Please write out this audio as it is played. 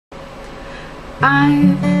I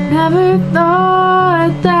never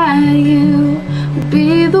thought that you would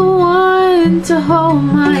be the one to hold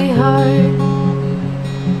my heart.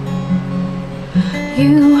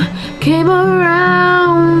 You came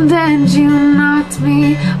around and you knocked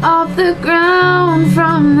me off the ground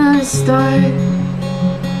from the start.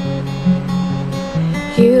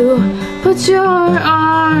 You put your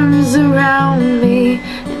arms around me,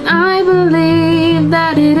 and I believe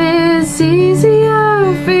that it is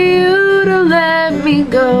easier for you to let me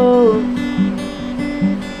go.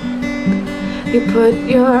 You put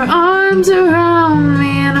your arms around me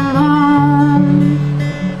and I'm home.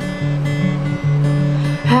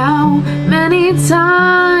 How many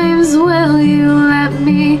times will you let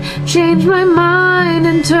me change my mind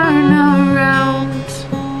and turn around?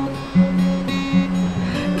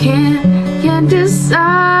 Can't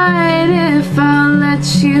decide if I'll let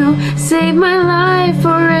you save my life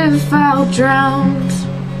or if I'll drown.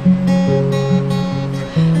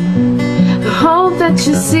 I hope that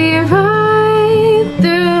you see right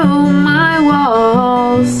through my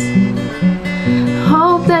walls. I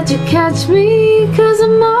hope that you catch me, 'cause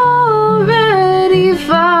I'm already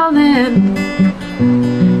falling.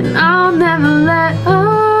 And I'll never let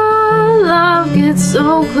our love get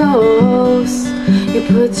so close. You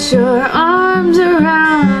put your arms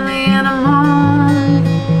around me and I'm home.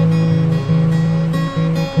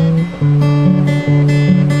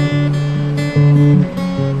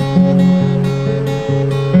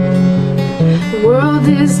 The world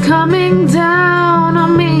is coming down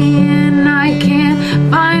on me and I can't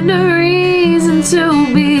find a reason to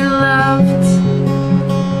be loved.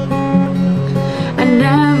 I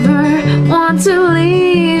never want to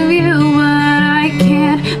leave you, but I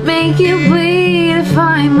can't make you bleed if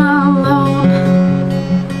I'm alone.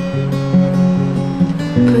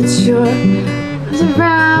 Put your arms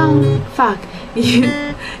around, fuck,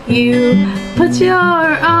 you put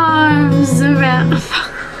your arms around,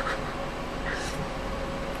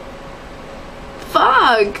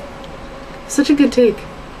 fuck, such a good take.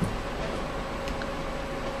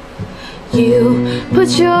 You put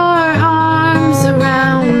your arms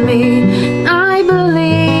around me, and I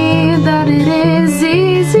believe that it is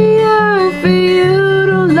easier for you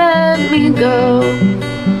to let me go.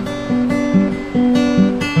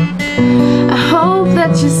 I hope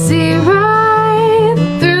that you see right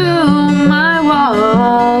through my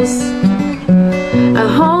walls. I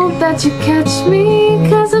hope that you catch me,